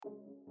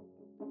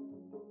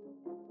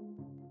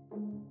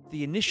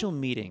The initial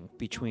meeting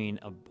between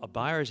a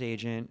buyer's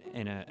agent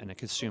and a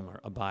consumer,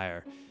 a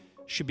buyer,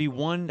 should be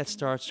one that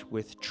starts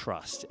with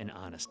trust and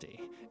honesty.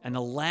 And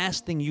the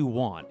last thing you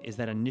want is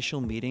that initial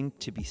meeting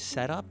to be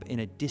set up in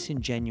a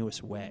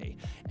disingenuous way.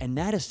 And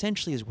that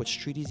essentially is what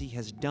Streeteasy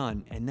has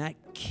done, and that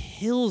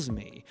kills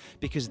me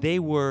because they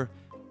were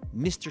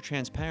Mr.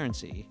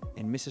 Transparency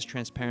and Mrs.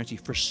 Transparency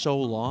for so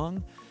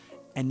long,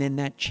 and then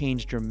that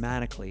changed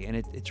dramatically. And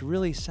it's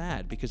really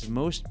sad because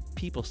most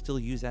people still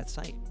use that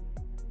site.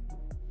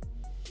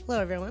 Hello,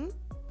 everyone.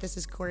 This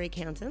is Corey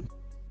Canton.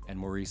 And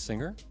Maurice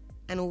Singer.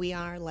 And we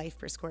are Life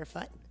per Square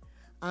Foot.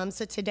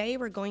 So today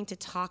we're going to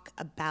talk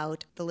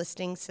about the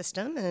listing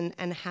system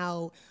and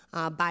how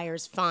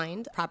buyers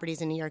find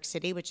properties in New York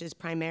City, which is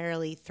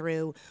primarily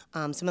through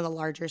some of the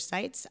larger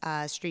sites,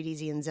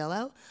 Streeteasy and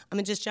Zillow.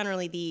 And just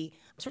generally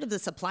the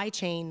supply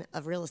chain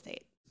of real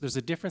estate. There's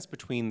a difference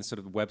between the sort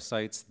of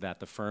websites that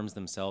the firms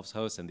themselves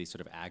host and these sort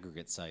of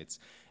aggregate sites.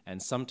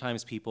 And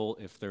sometimes people,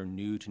 if they're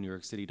new to New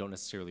York City, don't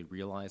necessarily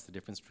realize the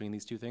difference between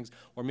these two things.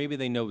 Or maybe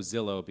they know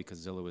Zillow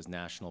because Zillow is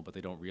national, but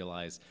they don't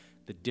realize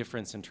the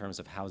difference in terms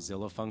of how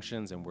Zillow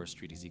functions and where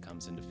Streeteasy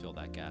comes in to fill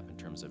that gap in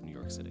terms of New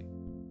York City.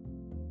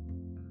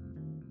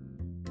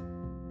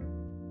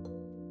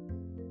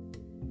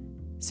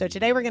 So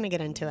today we're going to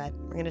get into it.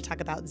 We're going to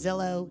talk about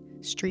Zillow,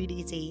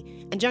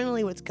 Streeteasy, and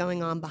generally what's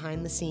going on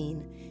behind the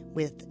scene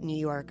with New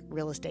York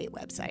real estate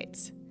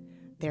websites.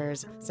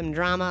 There's some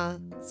drama,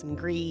 some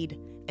greed,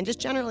 and just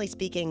generally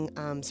speaking,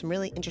 some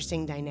really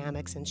interesting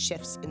dynamics and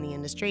shifts in the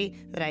industry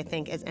that I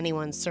think as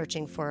anyone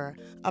searching for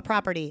a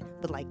property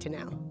would like to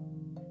know.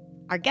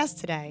 Our guest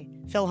today,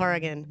 Phil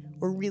Horigan,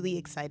 we're really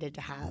excited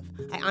to have.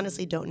 I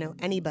honestly don't know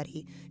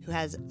anybody who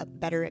has a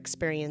better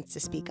experience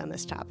to speak on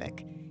this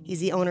topic. He's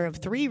the owner of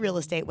 3 real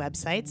estate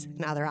websites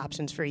and other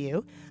options for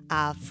you,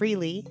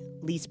 Freely,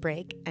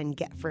 LeaseBreak, and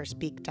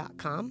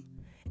GetFirstPeak.com.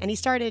 And he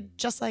started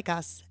just like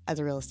us as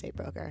a real estate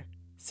broker.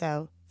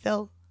 So,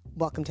 Phil,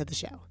 welcome to the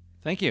show.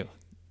 Thank you.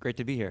 Great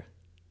to be here.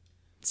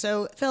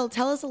 So, Phil,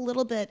 tell us a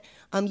little bit.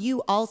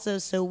 You also,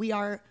 so we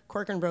are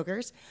Corcoran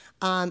Brokers,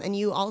 and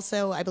you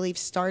also, I believe,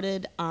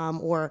 started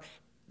or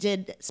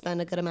did spend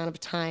a good amount of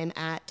time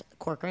at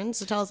Corcoran.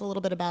 So tell us a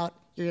little bit about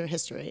your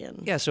history.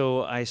 Yeah,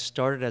 so I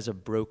started as a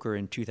broker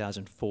in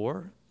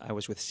 2004. I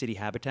was with City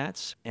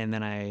Habitats, and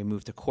then I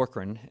moved to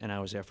Corcoran, and I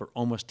was there for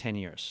almost 10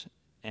 years.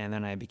 And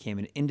then I became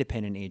an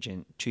independent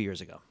agent 2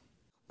 years ago.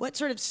 What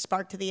sort of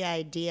sparked the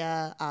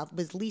idea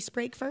was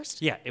LeaseBreak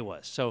first? Yeah, it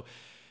was. So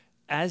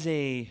as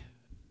a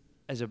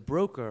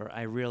broker,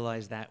 I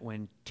realized that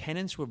when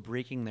tenants were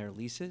breaking their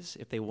leases,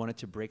 if they wanted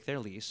to break their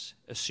lease,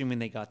 assuming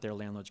they got their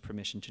landlord's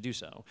permission to do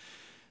so,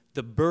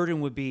 the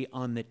burden would be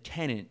on the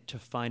tenant to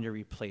find a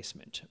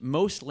replacement.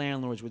 Most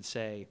landlords would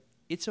say,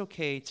 it's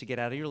okay to get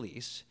out of your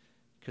lease,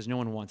 because no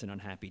one wants an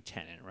unhappy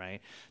tenant, right?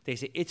 They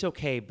say, it's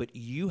okay, but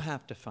you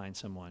have to find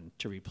someone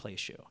to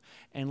replace you.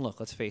 And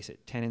look, let's face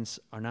it, tenants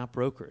are not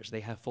brokers.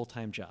 They have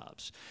full-time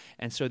jobs.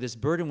 And so this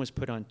burden was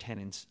put on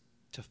tenants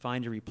to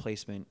find a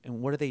replacement,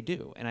 and what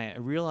do? And I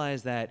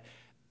realized that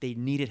they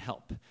needed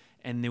help,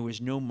 and there was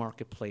no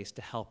marketplace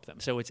to help them.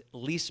 So it's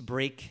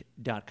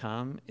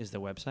leasebreak.com is the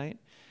website.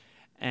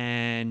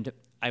 And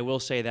I will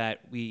say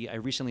that I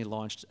recently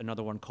launched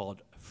another one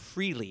called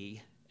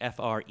Freely,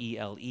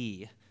 Frele.com,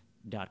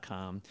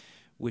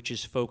 which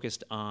is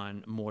focused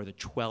on more the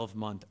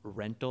 12-month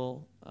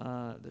rental,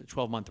 the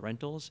 12-month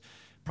rentals.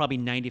 Probably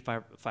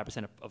 95%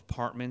 of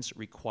apartments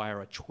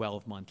require a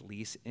 12-month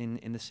lease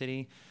in the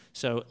city.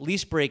 So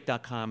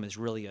leasebreak.com is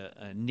really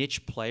a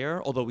niche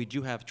player, although we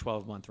do have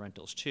 12-month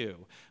rentals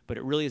too. But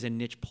it really is a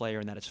niche player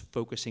in that it's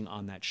focusing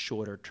on that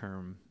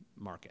shorter-term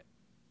market.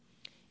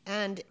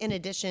 And in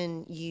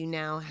addition, you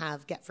now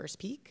have Get First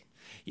Peak.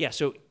 Yeah,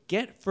 so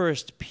Get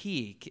First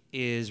Peak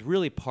is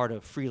really part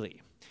of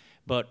Freely.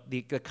 But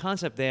the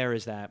concept there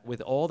is that with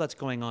all that's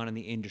going on in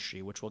the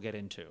industry, which we'll get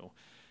into,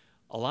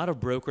 a lot of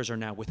brokers are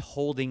now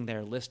withholding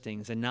their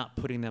listings and not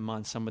putting them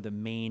on some of the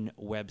main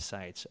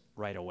websites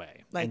right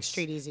away. Like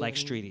Streeteasy. Like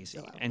Streeteasy.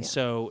 Zillow, and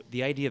so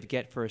the idea of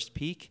Get First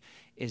Peak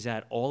is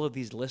that all of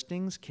these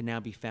listings can now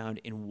be found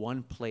in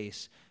one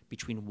place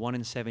between 1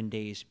 and 7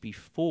 days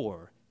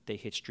before they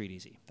hit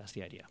Streeteasy. That's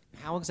the idea.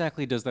 How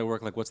exactly does that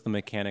work? Like, what's the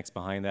mechanics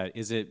behind that?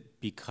 Is it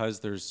because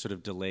there's sort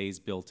of delays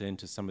built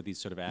into some of these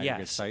sort of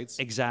aggregate sites?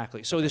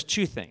 Exactly. So there's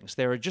 2 things.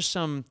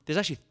 There's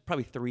actually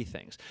probably 3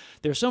 things.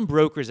 There are some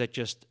brokers that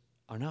just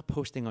are not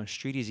posting on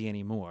Streeteasy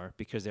anymore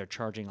because they're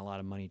charging a lot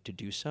of money to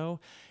do so.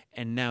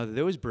 And now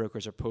those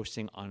brokers are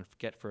posting on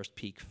Get First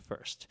Peak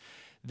first.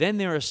 Then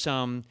there are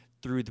some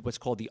through what's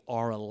called the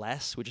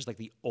RLS, which is like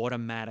the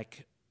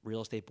Automatic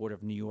Real Estate Board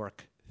of New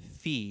York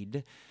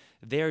feed.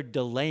 They're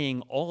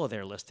delaying all of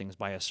their listings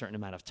by a certain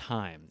amount of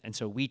time. And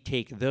so we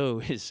take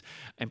those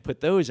and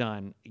put those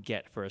on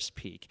Get First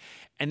Peak.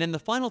 And then the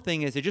final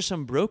thing is there's just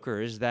some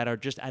brokers that are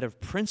just out of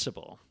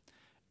principle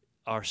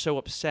are so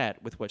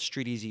upset with what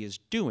Streeteasy is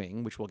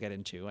doing, which we'll get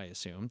into, I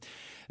assume,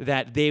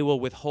 that they will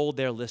withhold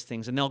their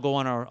listings, and they'll go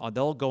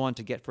on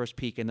to Get First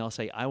Peek, and they'll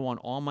say, I want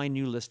all my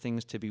new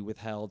listings to be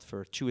withheld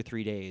for 2 or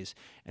 3 days,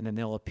 and then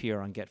they'll appear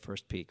on Get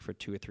First Peek for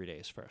 2 or 3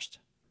 days first.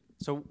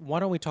 So why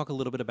don't we talk a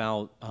little bit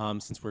about,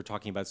 since we're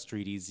talking about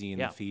Streeteasy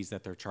and the fees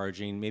that they're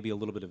charging, maybe a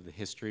little bit of the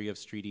history of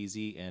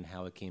Streeteasy and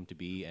how it came to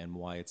be and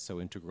why it's so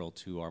integral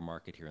to our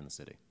market here in the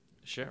city.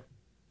 Sure.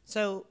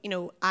 So,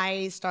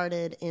 I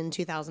started in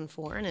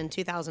 2004, and in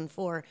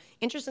 2004,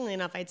 interestingly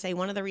enough, I'd say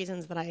one of the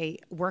reasons that I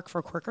work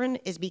for Corcoran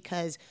is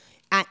because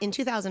in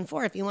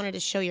 2004, if you wanted to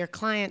show your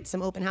client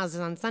some open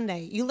houses on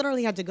Sunday, you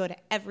literally had to go to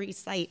every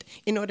site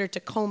in order to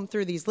comb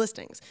through these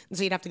listings. And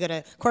so you'd have to go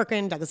to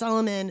Corcoran, Douglas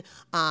Elliman,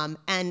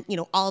 and,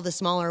 all the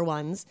smaller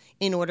ones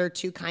in order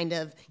to kind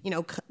of,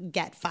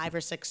 get 5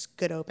 or 6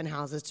 good open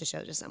houses to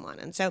show to someone.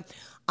 And so,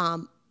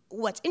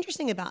 what's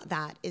interesting about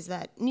that is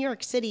that New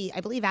York City,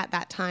 I believe at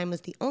that time,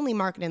 was the only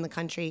market in the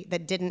country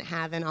that didn't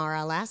have an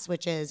RLS,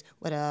 which is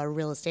what a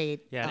real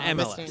estate an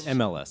MLS. listing.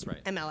 MLS,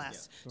 right.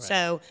 MLS. Yeah.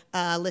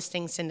 So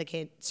listing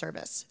syndicate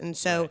service. And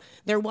so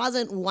there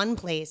wasn't one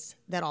place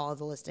that all of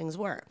the listings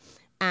were.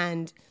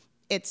 And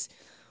it's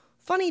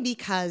funny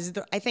because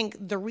I think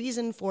the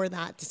reason for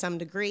that to some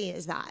degree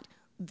is that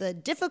the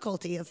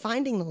difficulty of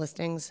finding the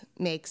listings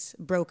makes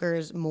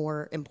brokers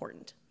more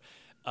important.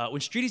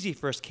 When Streeteasy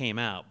first came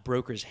out,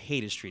 brokers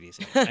hated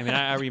Streeteasy. I mean,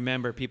 I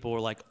remember people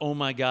were like, oh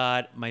my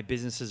God, my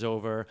business is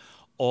over.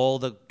 All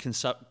the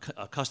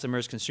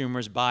customers,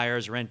 consumers,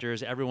 buyers,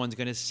 renters, everyone's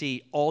going to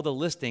see all the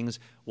listings.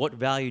 What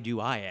value do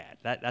I add?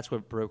 That's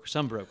what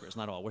some brokers,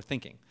 not all, were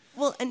thinking.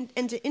 Well,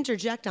 and to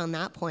interject on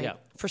that point,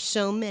 for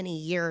so many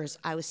years,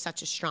 I was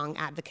such a strong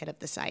advocate of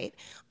the site.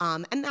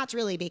 And that's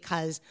really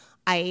because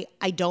I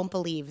don't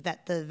believe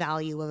that the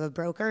value of a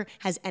broker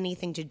has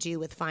anything to do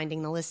with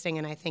finding the listing.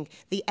 And I think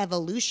the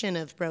evolution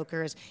of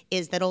brokers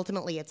is that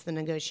ultimately it's the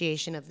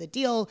negotiation of the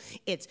deal,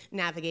 it's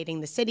navigating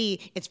the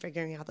city, it's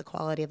figuring out the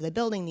quality of the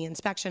building, the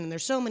inspection. And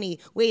there's so many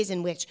ways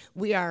in which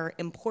we are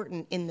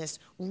important in this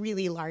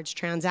really large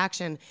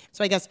transaction.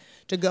 So I guess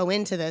to go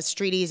into this,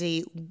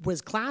 Streeteasy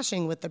was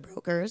clashing with the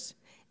brokers,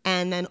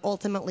 and then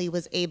ultimately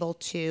was able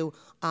to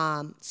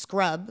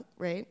scrub,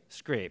 right?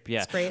 Scrape,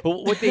 yeah. Scrape.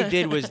 Well, what they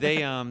did was they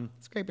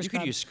Scrape or you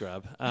scrub. could use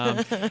scrub.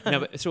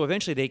 So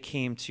eventually they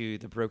came to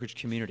the brokerage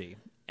community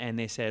and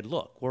they said,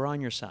 look, we're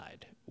on your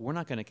side. We're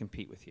not going to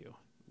compete with you.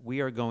 We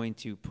are going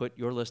to put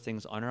your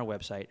listings on our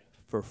website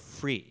for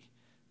free.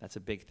 That's a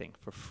big thing,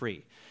 for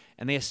free.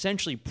 And they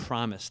essentially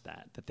promised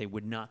that they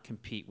would not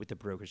compete with the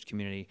brokerage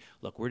community.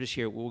 Look, we're just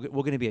here. We're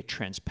going to be a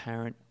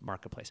transparent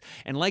marketplace.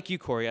 And like you,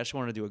 Corey, I just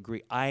wanted to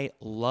agree. I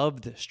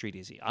loved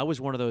Streeteasy. I was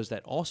one of those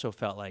that also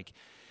felt like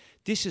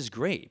this is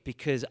great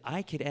because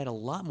I could add a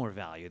lot more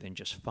value than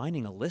just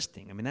finding a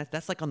listing. I mean,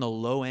 that's like on the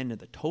low end of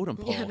the totem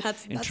pole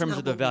in terms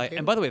of the value.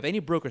 And by the way, if any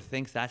broker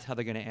thinks that's how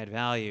they're going to add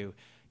value,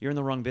 you're in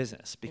the wrong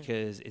business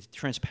because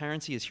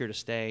transparency is here to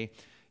stay.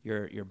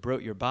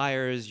 Your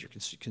buyers, your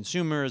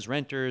consumers,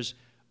 renters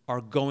are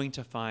going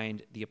to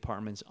find the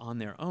apartments on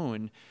their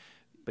own,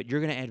 but you're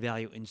going to add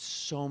value in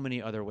so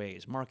many other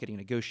ways: marketing,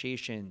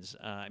 negotiations.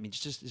 I mean, it's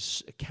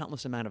just a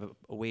countless amount of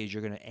ways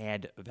you're going to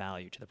add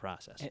value to the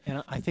process.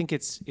 And I think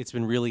it's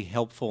been really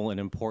helpful and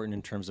important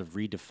in terms of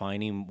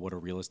redefining what a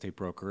real estate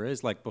broker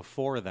is. Like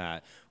before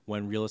that,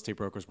 when real estate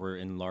brokers were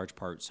in large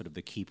part sort of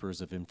the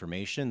keepers of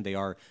information, they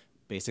are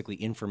basically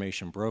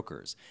information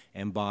brokers.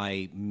 And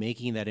by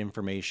making that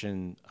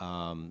information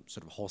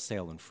sort of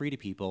wholesale and free to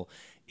people,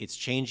 it's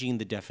changing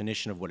the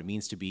definition of what it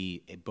means to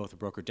be both a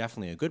broker,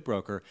 definitely a good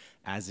broker,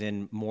 as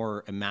in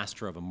more a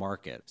master of a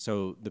market.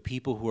 So the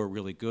people who are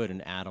really good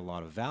and add a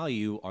lot of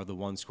value are the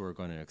ones who are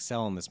going to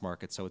excel in this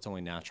market. So it's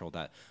only natural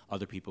that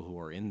other people who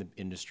are in the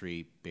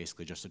industry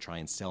basically just to try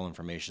and sell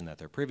information that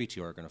they're privy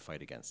to are going to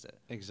fight against it.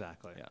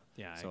 Exactly.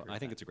 Yeah. So I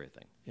think it's a great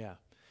thing. Yeah.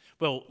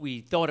 Well, we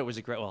thought it was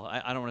a great. Well,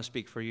 I don't want to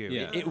speak for you.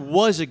 Yeah. It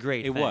was a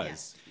great thing. It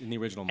was in the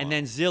original model. And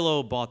then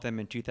Zillow bought them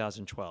in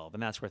 2012,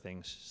 and that's where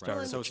things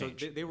started to So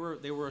change. they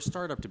were a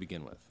startup to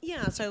begin with.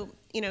 Yeah, so,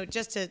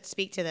 just to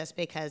speak to this,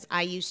 because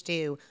I used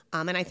to,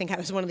 and I think I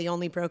was one of the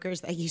only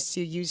brokers that used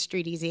to use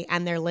Streeteasy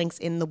and their links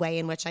in the way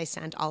in which I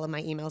sent all of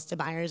my emails to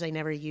buyers. I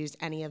never used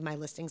any of my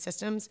listing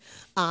systems.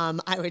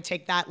 I would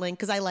take that link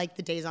because I like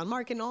the days on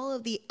market and all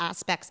of the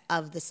aspects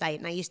of the site.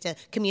 And I used to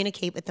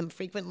communicate with them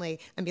frequently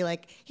and be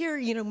like, here,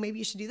 maybe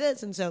you should do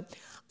this. And so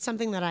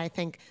something that I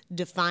think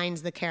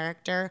defines the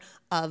character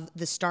of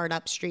the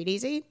startup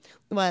Streeteasy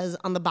was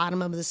on the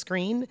bottom of the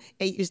screen.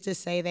 It used to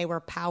say they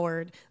were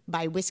powered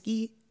by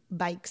whiskey,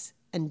 bikes,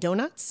 and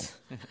donuts,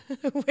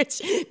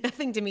 which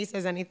nothing to me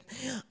says anything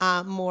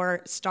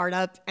more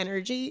startup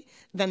energy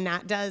than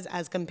that does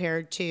as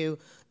compared to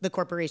the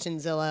corporation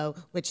Zillow,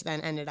 which then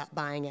ended up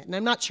buying it. And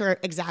I'm not sure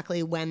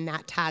exactly when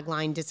that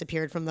tagline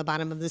disappeared from the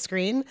bottom of the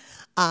screen,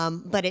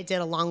 but it did,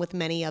 along with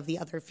many of the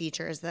other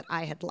features that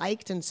I had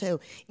liked. And so,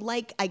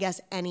 like, I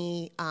guess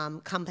any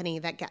company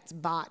that gets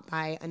bought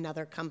by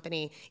another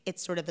company,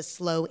 it's sort of a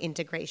slow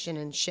integration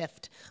and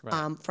shift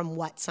from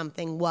what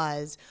something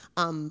was.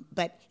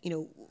 But,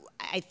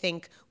 I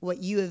think what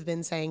you have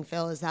been saying,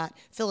 Phil, is that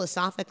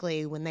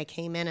philosophically, when they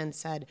came in and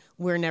said,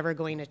 we're never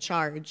going to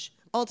charge,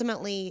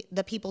 ultimately,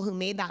 the people who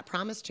made that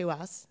promise to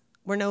us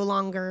were no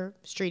longer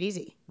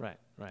Streeteasy. Right.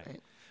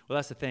 Well,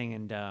 that's the thing,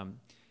 and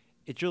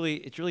it's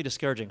really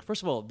discouraging.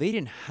 First of all, they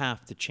didn't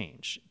have to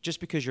change just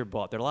because you're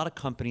bought. There are a lot of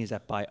companies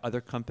that buy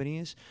other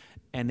companies,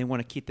 and they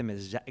want to keep them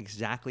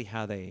exactly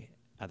how they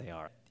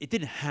are. It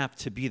didn't have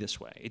to be this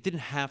way. It didn't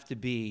have to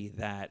be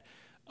that,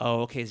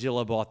 oh, okay,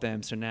 Zillow bought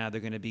them, so now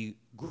they're going to be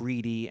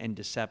greedy and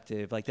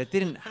deceptive. Like, that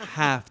didn't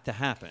have to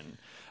happen.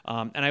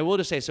 And I will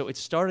just say, so it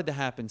started to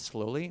happen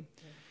slowly.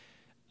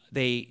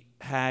 They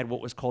had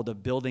what was called a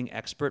building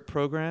expert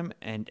program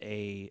and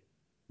a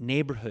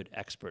neighborhood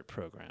expert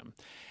program.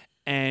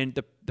 And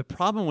the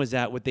problem was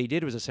that what they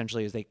did was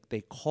essentially is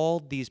they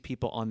called these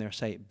people on their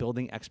site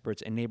building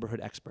experts and neighborhood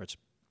experts,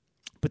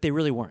 but they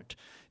really weren't.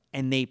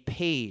 And they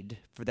paid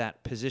for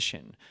that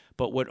position.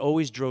 But what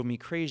always drove me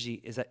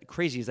crazy is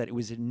that it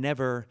was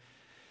never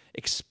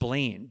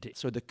explained.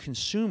 So the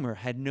consumer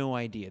had no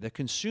idea. The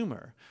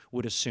consumer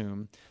would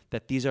assume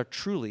that these are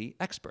truly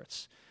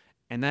experts.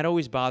 And that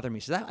always bothered me.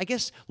 So that, I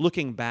guess,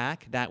 looking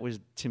back, that was,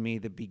 to me,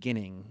 the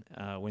beginning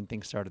when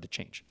things started to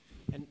change.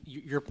 And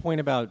your point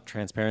about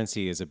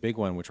transparency is a big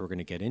one, which we're going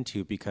to get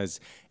into,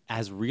 because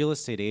as real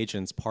estate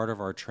agents, part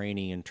of our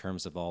training in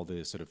terms of all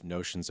the sort of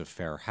notions of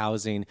fair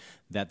housing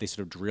that they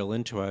sort of drill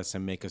into us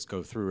and make us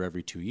go through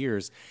every 2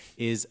 years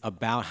is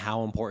about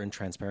how important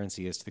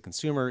transparency is to the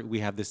consumer. We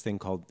have this thing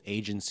called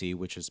agency,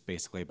 which is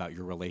basically about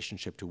your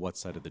relationship to what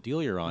side of the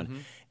deal you're on. Mm-hmm.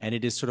 And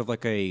it is sort of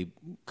like a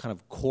kind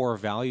of core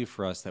value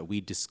for us that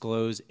we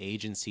disclose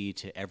agency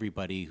to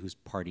everybody who's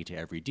party to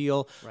every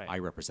deal. Right. I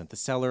represent the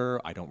seller.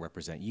 I don't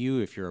represent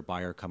you if you're a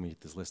buyer coming to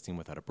this listing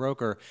without a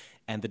broker.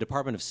 And the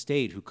Department of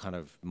State, who kind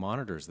of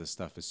monitors this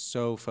stuff, is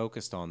so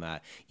focused on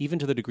that, even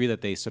to the degree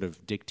that they sort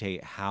of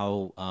dictate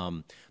how,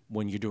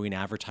 when you're doing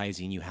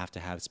advertising, you have to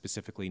have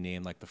specifically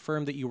named like the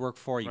firm that you work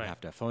for. You have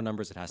to have phone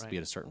numbers. It has to be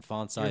at a certain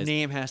font size. Your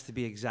name has to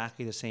be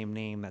exactly the same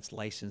name that's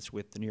licensed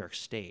with the New York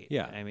State.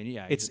 Yeah. I mean,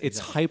 yeah. It's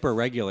hyper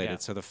regulated. Yeah.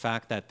 So the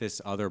fact that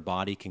this other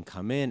body can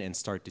come in and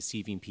start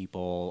deceiving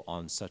people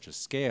on such a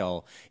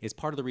scale is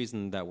part of the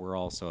reason that we're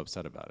all so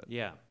upset about it.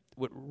 Yeah.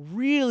 What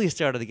really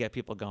started to get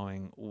people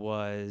going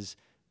was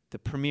the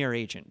Premier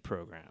Agent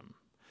program.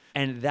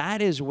 And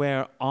that is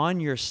where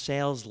on your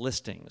sales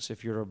listings,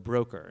 if you're a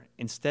broker,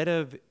 instead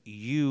of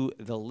you,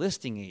 the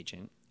listing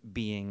agent,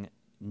 being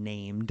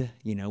named,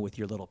 with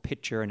your little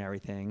picture and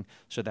everything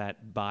so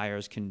that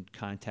buyers can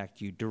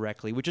contact you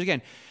directly, which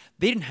again,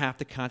 they didn't have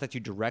to contact you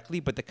directly,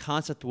 but the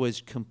concept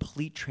was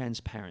complete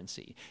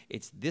transparency.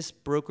 It's this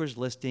broker's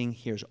listing,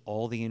 here's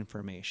all the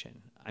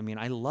information. I mean,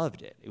 I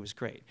loved it. It was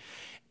great.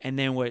 And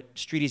then what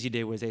Streeteasy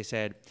did was they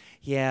said,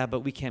 yeah, but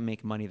we can't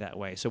make money that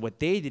way. So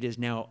what they did is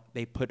now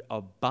they put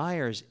a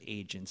buyer's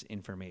agent's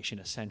information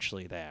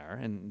essentially there,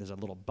 and there's a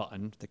little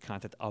button to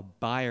contact a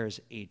buyer's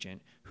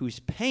agent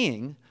who's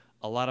paying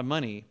a lot of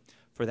money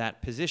for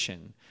that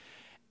position,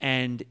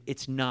 and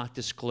it's not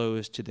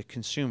disclosed to the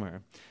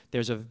consumer.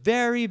 There's a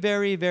very,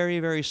 very,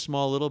 very, very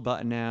small little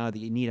button now that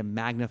you need a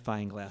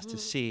magnifying glass to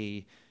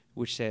see,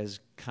 which says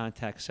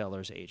contact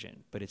seller's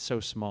agent. But it's so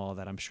small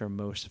that I'm sure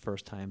most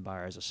first-time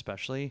buyers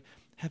especially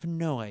have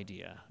no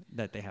idea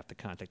that they have to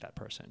contact that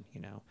person,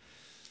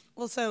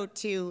 Well, so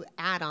to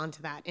add on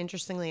to that,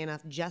 interestingly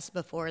enough, just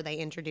before they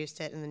introduced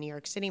it in the New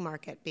York City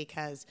market,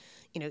 because,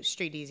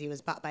 Streeteasy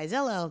was bought by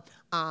Zillow,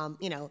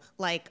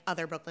 like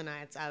other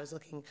Brooklynites, I was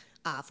looking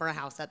for a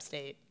house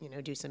upstate,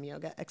 do some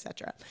yoga,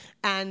 etc.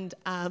 And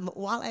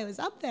while I was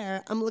up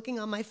there, I'm looking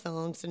on my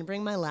phone, so I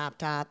bring my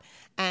laptop,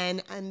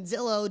 and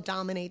Zillow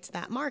dominates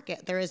that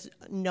market. There is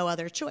no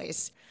other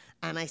choice.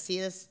 And I see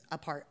this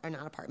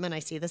I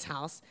see this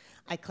house.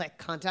 I click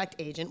contact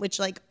agent, which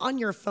on on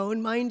your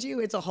phone, mind you,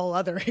 it's a whole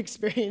other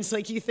experience.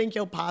 You think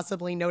you'll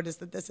possibly notice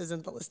that this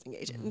isn't the listing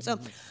agent. Mm-hmm.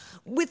 And so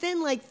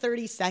within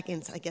 30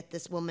 seconds, I get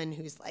this woman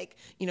who's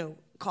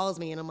calls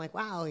me, and I'm like,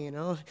 wow,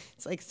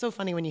 it's so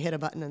funny when you hit a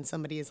button and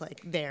somebody is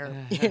there,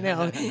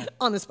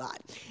 on the spot.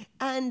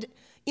 And,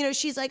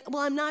 she's like,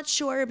 well, I'm not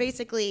sure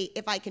basically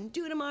if I can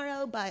do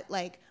tomorrow, but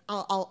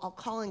I'll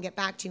call and get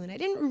back to you. And I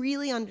didn't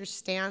really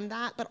understand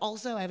that, but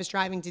also I was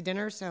driving to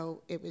dinner,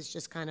 so it was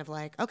just kind of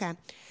okay.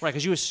 Right,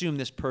 because you assumed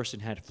this person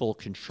had full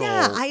control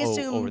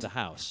over the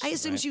house. I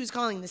assumed she was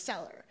calling the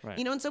seller. Right.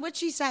 And so what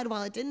she said,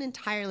 while it didn't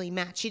entirely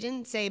match, she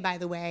didn't say, by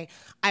the way,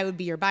 I would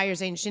be your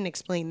buyer's agent. She didn't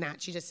explain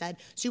that. She just said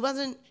she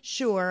wasn't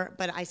sure,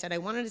 but I said I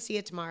wanted to see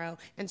it tomorrow,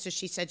 and so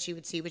she said she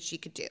would see what she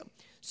could do.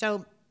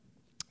 So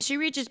she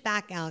reaches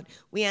back out.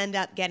 We end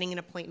up getting an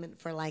appointment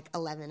for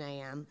 11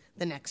 a.m.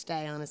 the next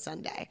day on a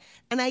Sunday.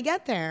 And I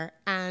get there,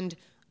 and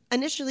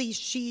initially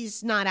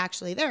she's not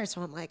actually there.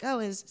 So I'm like, oh,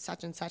 is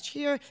such and such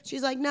here?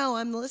 She's like, no,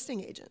 I'm the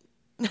listing agent.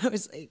 And I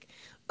was like,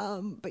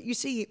 but you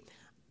see,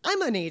 I'm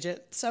an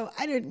agent, so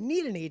I didn't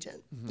need an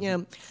agent.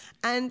 Mm-hmm.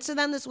 And so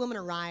then this woman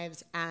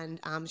arrives, and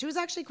she was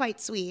actually quite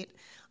sweet.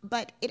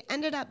 But it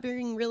ended up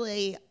being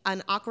really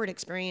an awkward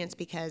experience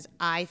because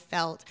I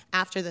felt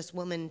after this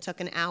woman took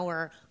an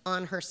hour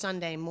on her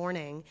Sunday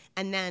morning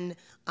and then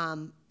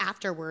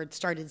afterwards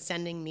started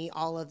sending me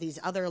all of these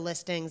other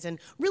listings and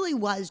really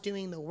was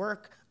doing the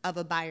work of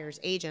a buyer's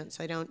agent.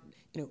 So I don't,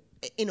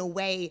 in a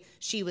way,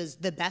 she was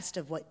the best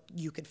of what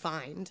you could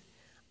find.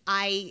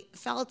 I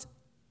felt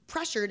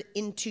pressured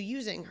into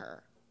using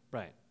her.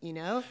 Right.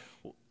 The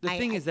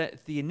thing is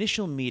that the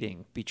initial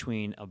meeting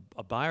between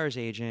a buyer's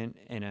agent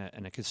and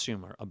a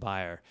consumer, a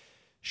buyer,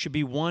 should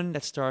be one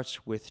that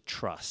starts with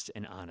trust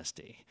and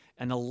honesty.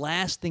 And the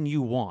last thing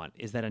you want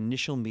is that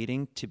initial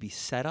meeting to be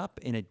set up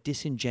in a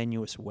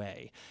disingenuous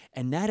way.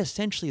 And that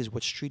essentially is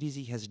what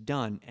Streeteasy has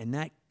done. And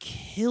that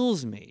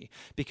kills me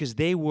because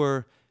they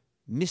were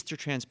Mr.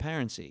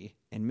 Transparency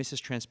and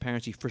Mrs.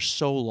 Transparency for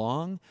so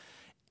long.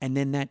 And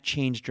then that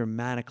changed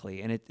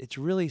dramatically. And it's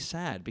really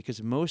sad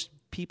because most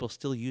people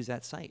still use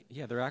that site.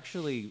 Yeah, they're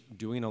actually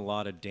doing a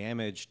lot of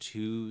damage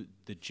to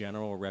the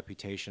general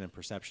reputation and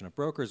perception of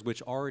brokers,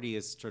 which already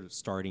is sort of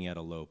starting at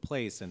a low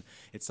place. And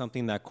it's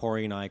something that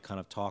Corey and I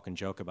kind of talk and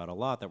joke about a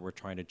lot, that we're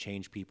trying to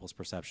change people's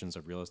perceptions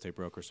of real estate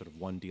brokers sort of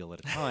one deal at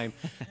a time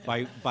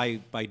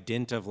by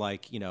dint of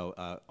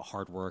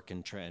hard work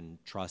and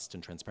trust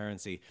and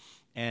transparency.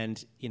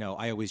 And,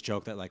 I always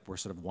joke that we're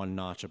sort of one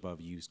notch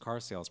above used car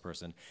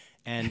salesperson.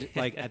 And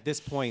at this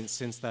point,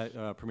 since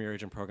that Premier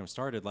Agent program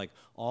started,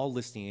 all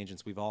listing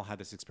agents, we've all had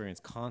this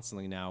experience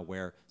constantly now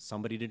where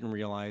somebody didn't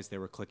realize they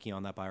were clicking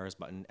on that buyer's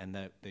button and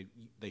that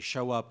they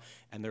show up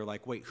and they're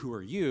like, wait, who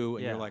are you?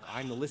 And you're like,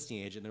 I'm the listing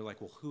agent. And they're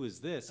like, well, who is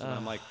this? And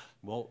I'm like,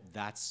 well,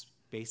 that's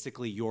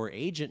basically your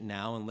agent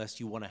now, unless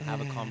you want to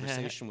have a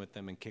conversation with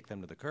them and kick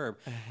them to the curb.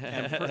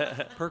 And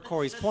per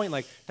Corey's point,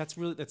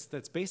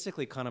 that's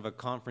basically kind of a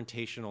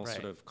confrontational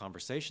sort of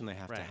conversation they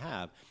have to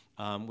have,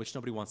 which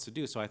nobody wants to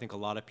do. So I think a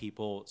lot of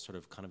people sort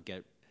of kind of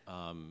get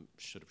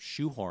sort of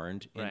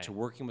shoehorned into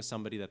working with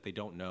somebody that they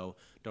don't know,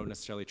 don't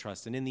necessarily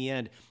trust. And in the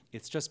end,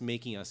 it's just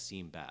making us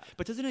seem bad.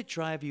 But doesn't it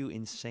drive you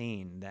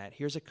insane that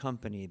here's a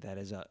company that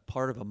is a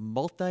part of a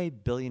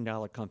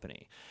multi-billion-dollar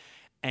company,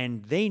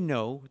 and they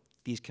know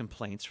these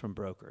complaints from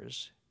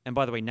brokers. And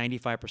by the way,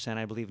 95%,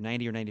 I believe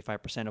 90 or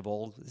 95% of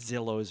all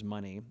Zillow's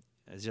money,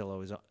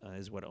 Zillow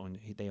is what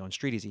they own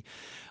Streeteasy,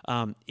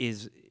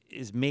 is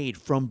made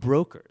from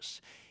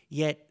brokers.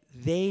 Yet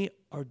they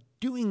are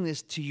doing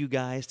this to you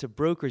guys, to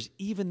brokers,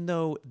 even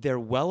though they're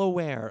well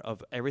aware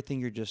of everything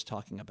you're just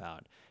talking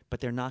about.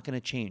 But they're not going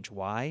to change.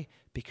 Why?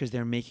 Because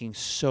they're making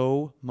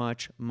so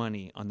much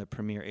money on the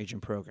Premier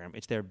Agent program.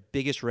 It's their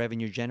biggest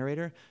revenue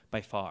generator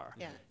by far.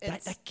 Yeah,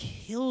 that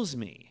kills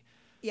me.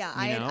 Yeah,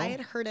 I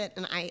had heard it,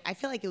 and I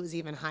feel like it was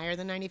even higher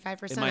than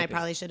 95%. I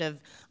probably should have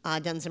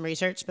done some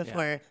research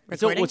before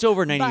recording. It's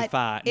over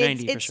 95,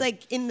 90%.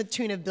 It's in the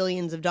tune of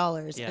billions of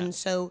dollars. Yeah. And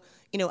so,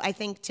 I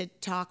think to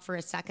talk for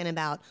a second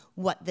about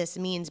what this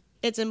means,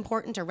 it's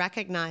important to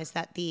recognize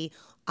that the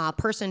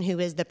person who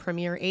is the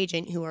Premier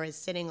Agent who is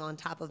sitting on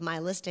top of my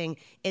listing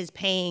is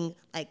paying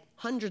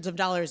hundreds of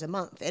dollars a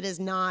month. It is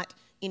not,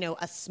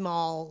 a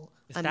small...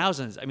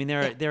 Thousands. I mean,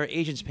 there are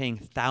agents paying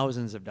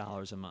thousands of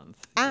dollars a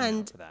month.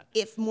 And for that.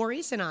 If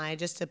Maurice and I,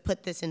 just to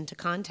put this into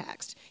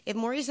context, if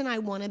Maurice and I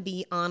want to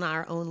be on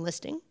our own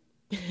listing,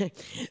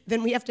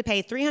 then we have to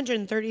pay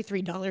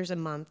 $333 a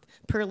month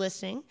per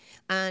listing.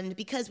 And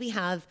because we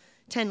have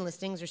 10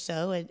 listings or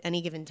so at any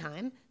given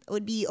time, it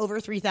would be over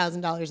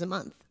 $3,000 a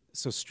month.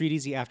 So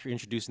Streeteasy, after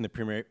introducing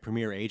the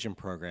Premier Agent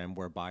program,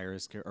 where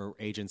buyers or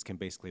agents can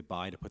basically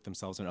buy to put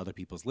themselves on other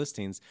people's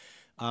listings,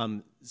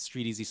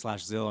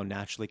 Streeteasy/Zillow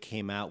naturally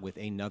came out with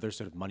another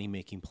sort of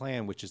money-making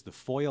plan, which is the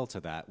foil to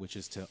that, which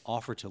is to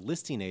offer to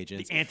listing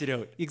agents... The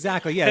antidote.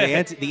 Exactly,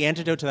 yeah, the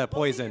antidote to that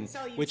poison,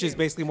 which is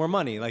basically more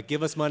money.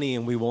 Give us money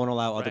and we won't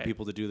allow other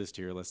people to do this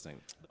to your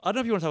listing. I don't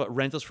know if you want to talk about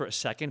rentals for a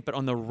second, but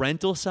on the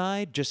rental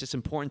side, just it's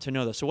important to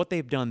know that. So what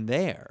they've done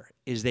there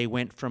is they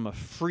went from a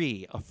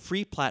free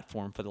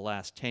platform for the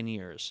last 10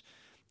 years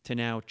to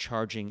now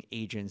charging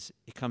agents.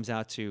 It comes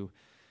out to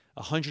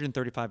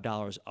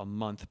 $135 a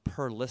month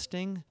per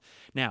listing.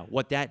 Now,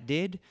 what that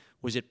did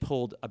was it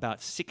pulled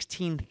about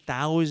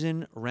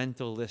 16,000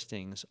 rental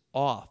listings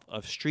off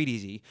of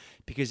Streeteasy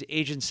because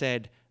agents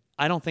said,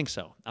 I don't think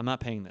so. I'm not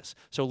paying this.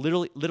 So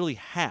literally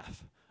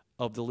half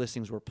of the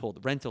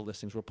rental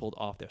listings were pulled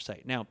off their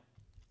site. Now,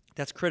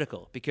 that's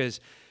critical because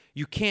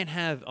you can't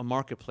have a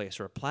marketplace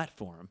or a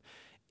platform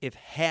if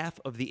half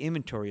of the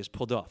inventory is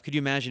pulled off. Could you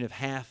imagine if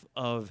half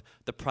of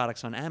the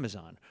products on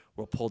Amazon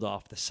were pulled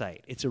off the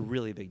site? It's a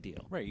really big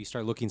deal. Right, you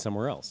start looking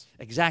somewhere else.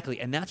 Exactly,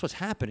 and that's what's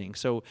happening.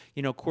 So,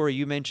 Corey,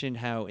 you mentioned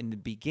how in the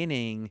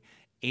beginning,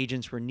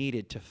 agents were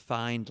needed to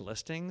find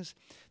listings.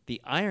 The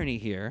irony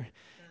here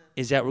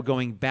is that we're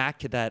going back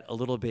to that a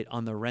little bit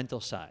on the rental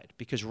side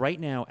because right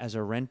now, as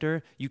a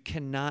renter, you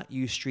cannot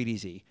use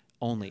Streeteasy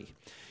only.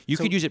 You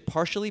could use it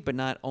partially, but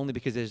not only,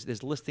 because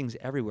there's listings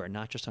everywhere,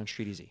 not just on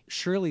Streeteasy.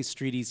 Surely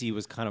Streeteasy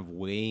was kind of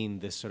weighing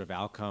this sort of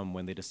outcome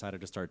when they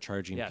decided to start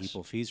charging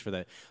people fees for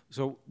that.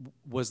 So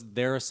was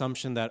their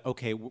assumption that,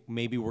 okay,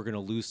 maybe we're going to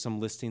lose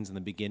some listings in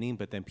the beginning,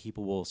 but then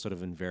people will sort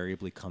of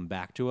invariably come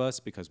back to us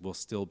because we'll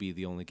still be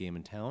the only game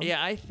in town?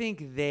 Yeah, I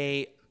think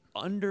they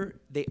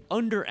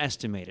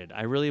underestimated.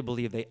 I really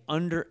believe they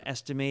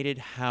underestimated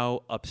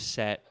how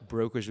upset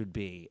brokers would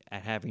be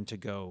at having to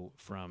go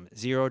from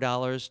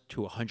 $0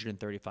 to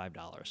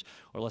 $135,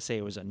 or let's say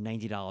it was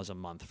 $90 a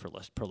month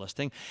per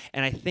listing.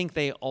 And I think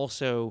they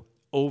also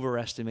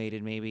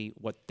overestimated maybe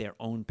what their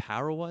own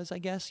power was. I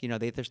guess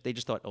they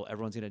just thought, oh,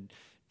 everyone's going to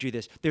do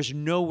this. There's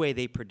no way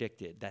they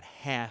predicted that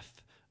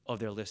half of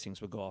their listings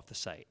would go off the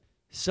site.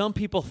 Some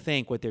people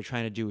think what they're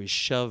trying to do is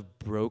shove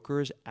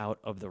brokers out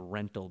of the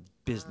rental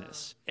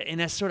business. And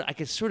that's I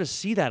could sort of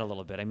see that a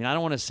little bit. I mean, I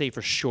don't want to say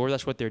for sure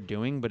that's what they're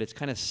doing, but it's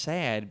kind of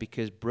sad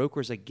because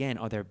brokers, again,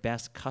 are their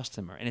best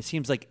customer. And it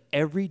seems like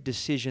every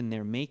decision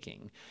they're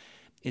making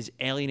is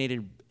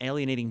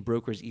alienating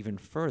brokers even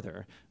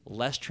further,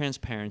 less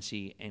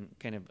transparency, and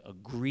kind of a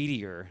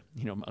greedier,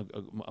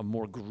 a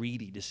more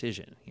greedy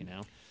decision,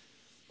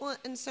 Well,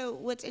 and so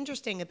what's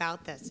interesting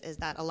about this is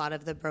that a lot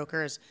of the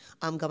brokers,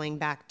 going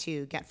back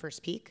to Get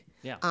First Peek,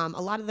 a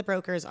lot of the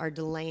brokers are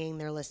delaying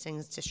their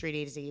listings to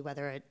Streeteasy,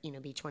 whether it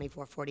be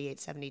 24,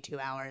 48, 72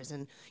 hours.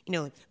 And,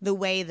 the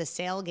way the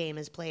sale game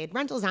is played,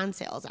 rentals and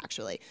sales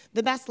actually,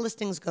 the best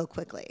listings go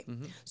quickly.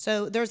 Mm-hmm.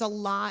 So there's a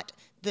lot,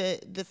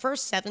 the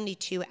first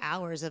 72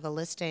 hours of a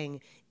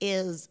listing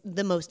is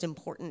the most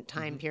important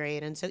time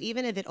period. And so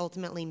even if it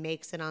ultimately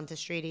makes it onto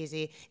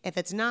Streeteasy, if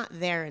it's not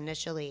there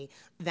initially,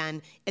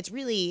 then it's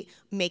really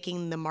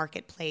making the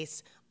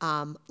marketplace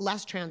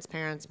less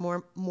transparent,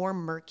 more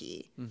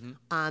murky,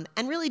 and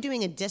really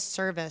doing a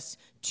disservice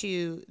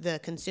to the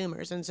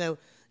consumers. And so,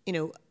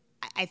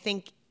 I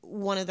think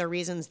one of the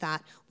reasons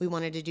that we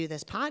wanted to do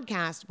this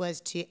podcast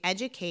was to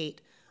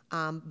educate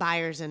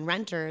buyers and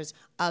renters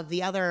of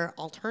the other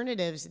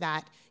alternatives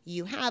that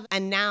you have.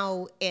 And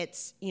now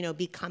it's,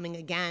 becoming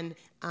again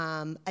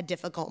a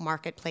difficult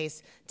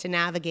marketplace to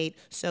navigate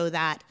so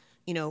that,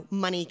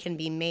 money can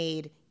be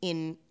made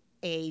in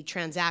a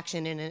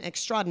transaction in an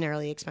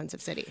extraordinarily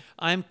expensive city.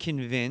 I'm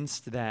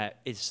convinced that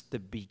it's the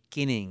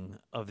beginning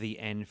of the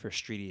end for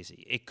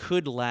Streeteasy. It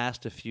could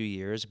last a few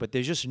years, but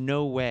there's just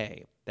no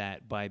way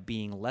that by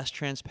being less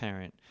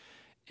transparent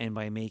and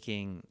by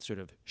making sort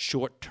of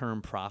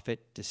short-term profit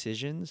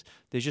decisions,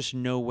 there's just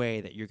no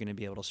way that you're going to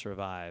be able to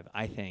survive,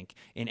 I think,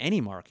 in any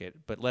market,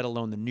 but let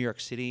alone the New York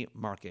City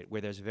market,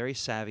 where there's very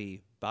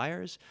savvy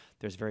buyers,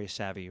 there's very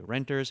savvy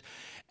renters,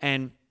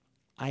 and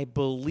I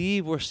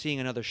believe we're seeing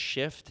another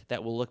shift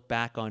that we'll look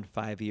back on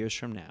 5 years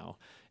from now,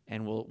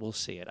 and we'll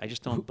see it. I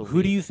just don't believe.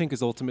 Who do you think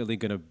is ultimately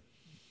going to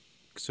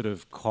sort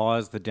of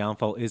cause the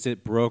downfall? Is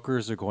it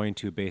brokers are going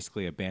to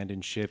basically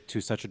abandon ship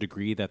to such a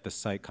degree that the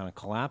site kind of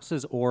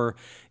collapses, or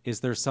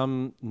is there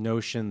some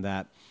notion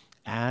that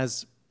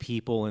as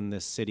people in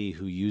this city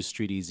who use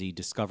Streeteasy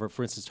discover,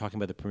 for instance, talking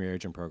about the Premier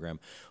Agent program,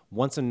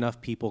 once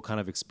enough people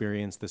kind of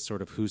experience this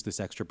sort of who's this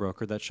extra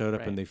broker that showed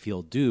up and they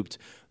feel duped,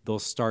 they'll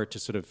start to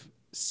sort of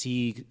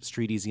see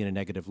Streeteasy in a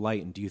negative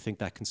light? And do you think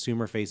that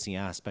consumer-facing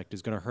aspect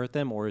is going to hurt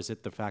them, or is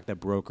it the fact that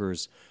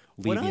brokers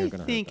leaving are going to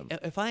hurt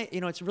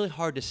them? It's really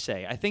hard to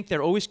say. I think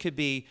there always could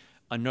be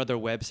another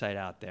website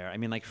out there. I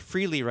mean, like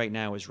Freely right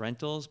now is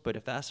rentals, but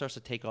if that starts to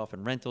take off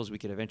in rentals, we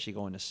could eventually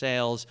go into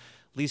sales.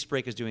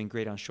 LeaseBreak is doing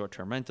great on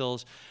short-term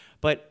rentals.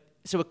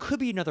 So it could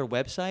be another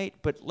website,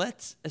 but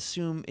let's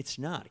assume it's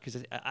not,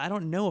 because I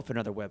don't know if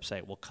another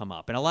website will come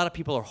up. And a lot of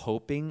people are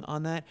hoping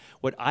on that.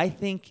 What I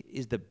think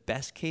is the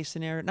best case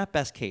scenario, not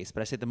best case, but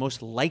I say the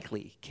most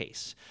likely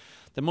case.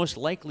 The most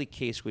likely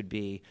case would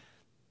be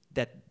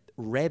that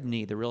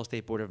REBNY, the Real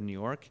Estate Board of New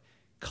York,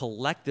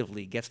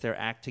 collectively gets their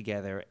act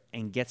together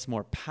and gets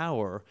more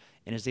power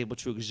and is able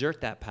to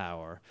exert that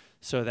power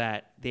so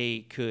that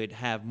they could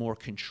have more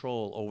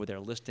control over their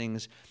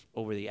listings,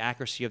 over the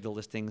accuracy of the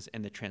listings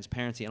and the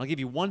transparency. And I'll give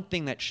you one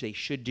thing that they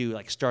should do,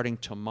 like starting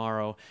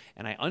tomorrow,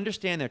 and I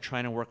understand they're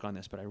trying to work on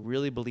this, but I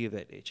really believe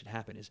that it should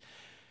happen, is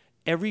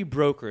every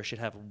broker should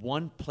have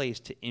one place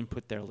to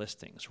input their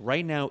listings.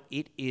 Right now,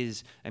 it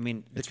is,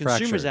 the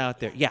consumers out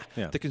there,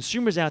 the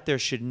consumers out there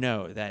should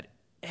know that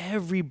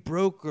every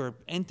broker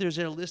enters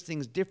their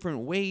listings different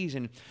ways,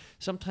 and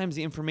sometimes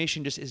the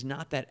information just is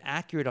not that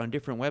accurate on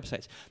different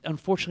websites.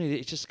 Unfortunately,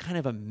 it's just kind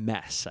of a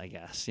mess, I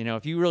guess.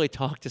 If you really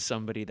talk to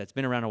somebody that's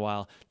been around a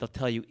while, they'll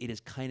tell you it is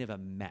kind of a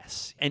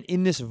mess. And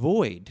in this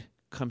void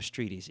comes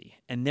Streeteasy,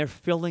 and they're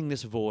filling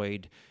this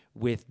void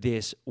with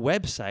this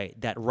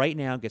website that right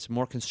now gets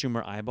more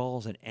consumer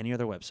eyeballs than any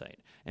other website.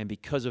 And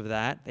because of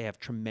that, they have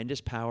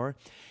tremendous power.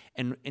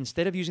 And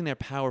instead of using their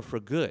power for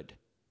good,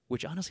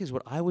 which honestly is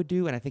what I would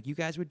do, and I think you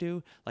guys would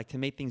do, like to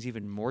make things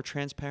even more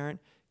transparent,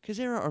 because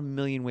there are a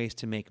million ways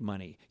to make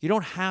money. You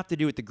don't have to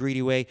do it the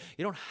greedy way.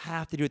 You don't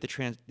have to do it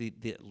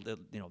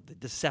the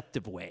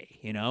deceptive way.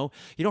 You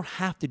don't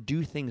have to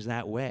do things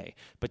that way.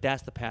 But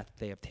that's the path that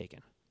they have taken,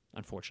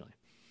 unfortunately.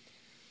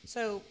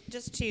 So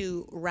just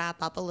to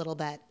wrap up a little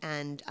bit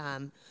and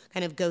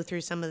kind of go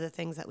through some of the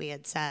things that we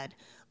had said,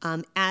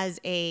 as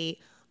a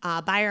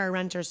buyer or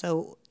renter,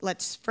 so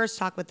let's first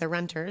talk with the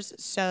renters.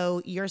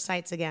 So your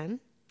sites again.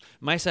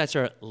 My sites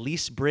are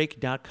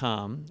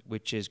leasebreak.com,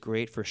 which is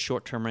great for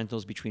short-term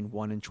rentals between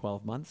 1 and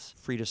 12 months.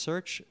 Free to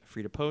search,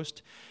 free to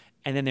post.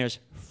 And then there's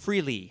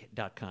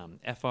freely.com,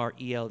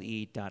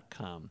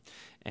 Frele.com.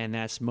 And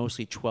that's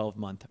mostly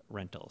 12-month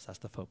rentals. That's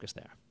the focus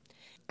there.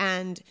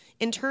 And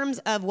in terms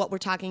of what we're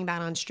talking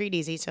about on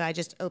Streeteasy, so I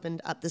just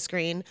opened up the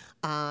screen,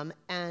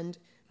 and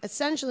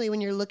essentially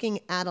when you're looking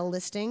at a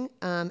listing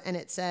and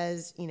it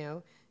says,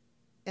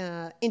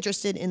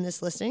 interested in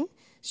this listing,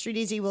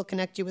 Streeteasy will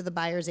connect you with a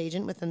buyer's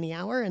agent within the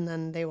hour, and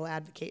then they will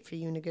advocate for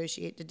you,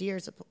 negotiate the deal,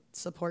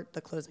 support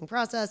the closing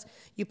process.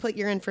 You put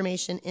your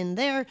information in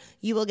there,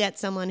 you will get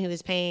someone who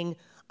is paying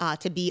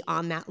to be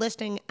on that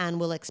listing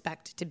and will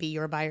expect to be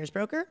your buyer's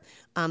broker.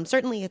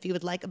 Certainly, if you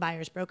would like a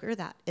buyer's broker,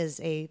 that is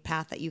a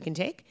path that you can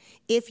take.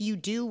 If you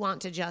do want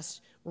to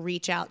just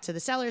reach out to the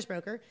seller's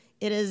broker,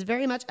 it is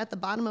very much at the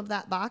bottom of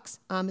that box.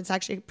 It's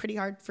actually pretty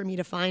hard for me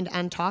to find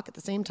and talk at the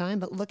same time,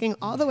 but looking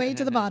all the way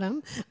to the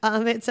bottom,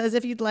 it says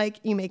if you'd like,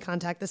 you may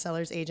contact the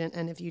seller's agent.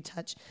 And if you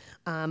touch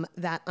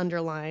that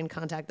underline,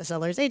 contact the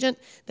seller's agent,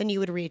 then you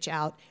would reach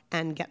out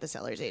and get the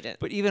seller's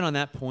agent. But even on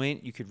that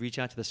point, you could reach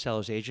out to the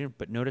seller's agent,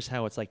 but notice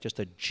how it's like just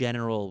a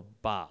general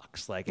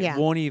box. Like it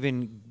won't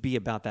even be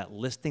about that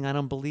listing, I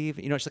don't believe.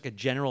 It's like a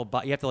general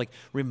box. You have to like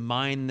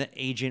remind the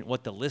agent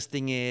what the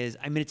listing is.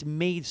 I mean, it's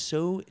made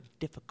so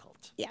difficult.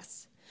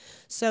 Yes.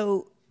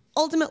 So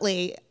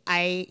ultimately,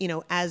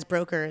 as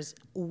brokers,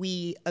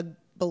 we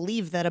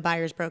believe that a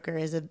buyer's broker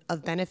is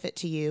of benefit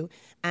to you.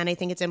 And I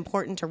think it's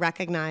important to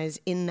recognize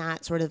in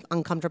that sort of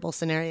uncomfortable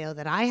scenario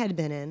that I had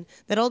been in,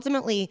 that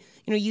ultimately,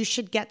 you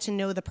should get to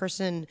know the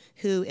person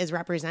who is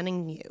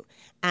representing you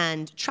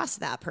and trust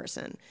that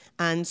person.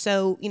 And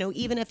so,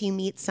 even if you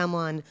meet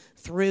someone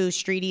through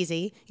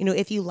Streeteasy,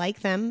 if you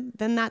like them,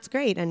 then that's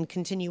great and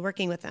continue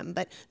working with them.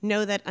 But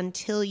know that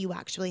until you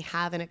actually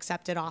have an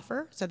accepted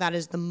offer, so that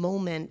is the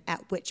moment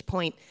at which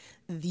point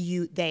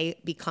they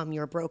become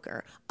your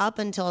broker. Up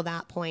until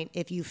that point,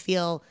 if you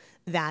feel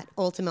that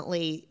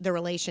ultimately the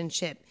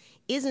relationship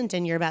isn't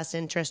in your best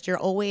interest, you're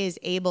always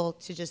able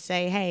to just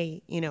say,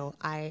 hey,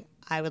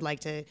 I would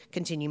like to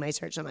continue my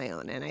search on my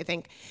own. And I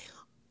think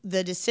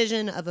the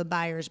decision of a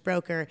buyer's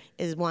broker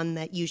is one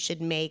that you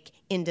should make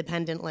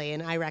independently.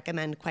 And I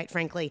recommend, quite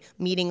frankly,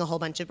 meeting a whole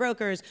bunch of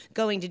brokers,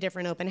 going to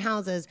different open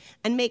houses,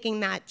 and making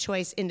that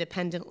choice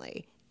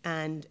independently.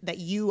 And that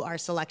you are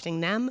selecting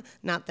them,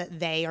 not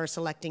that they are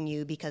selecting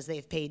you because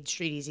they've paid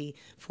Streeteasy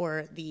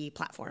for the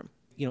platform.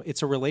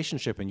 It's a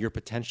relationship, and you're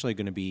potentially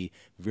going to be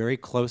very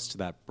close to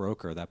that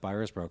broker, that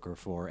buyer's broker,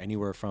 for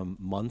anywhere from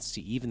months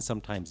to even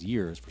sometimes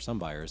years for some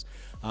buyers.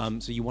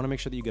 So you want to make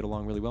sure that you get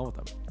along really well with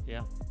them.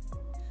 Yeah.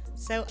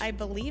 So I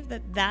believe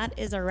that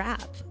is a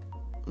wrap.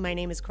 My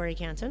name is Corey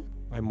Canton.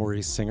 I'm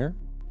Maurice Singer.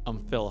 I'm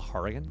Phil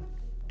Horigan.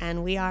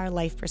 And we are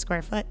Life Per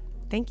Square Foot.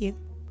 Thank you.